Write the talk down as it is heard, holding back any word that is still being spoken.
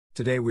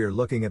Today we are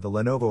looking at the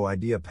Lenovo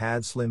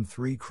IdeaPad Slim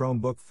 3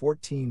 Chromebook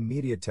 14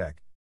 MediaTek.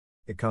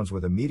 It comes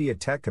with a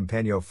MediaTek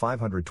Companion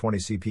 520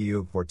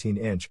 CPU,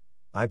 14-inch,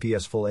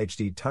 IPS Full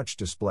HD touch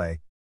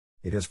display.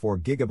 It has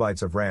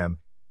 4GB of RAM,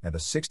 and a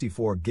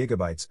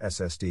 64GB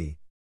SSD.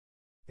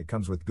 It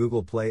comes with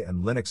Google Play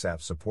and Linux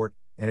app support,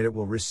 and it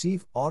will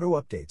receive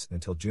auto updates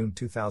until June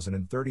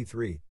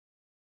 2033.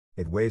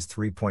 It weighs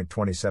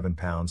 3.27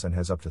 pounds and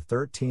has up to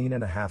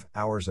 13.5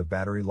 hours of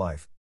battery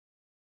life.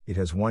 It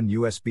has one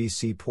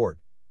USB-C port,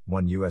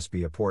 one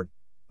USB-A port,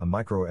 a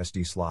micro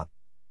SD slot,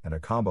 and a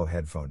combo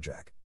headphone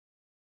jack.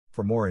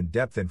 For more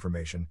in-depth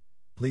information,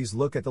 please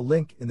look at the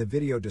link in the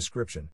video description.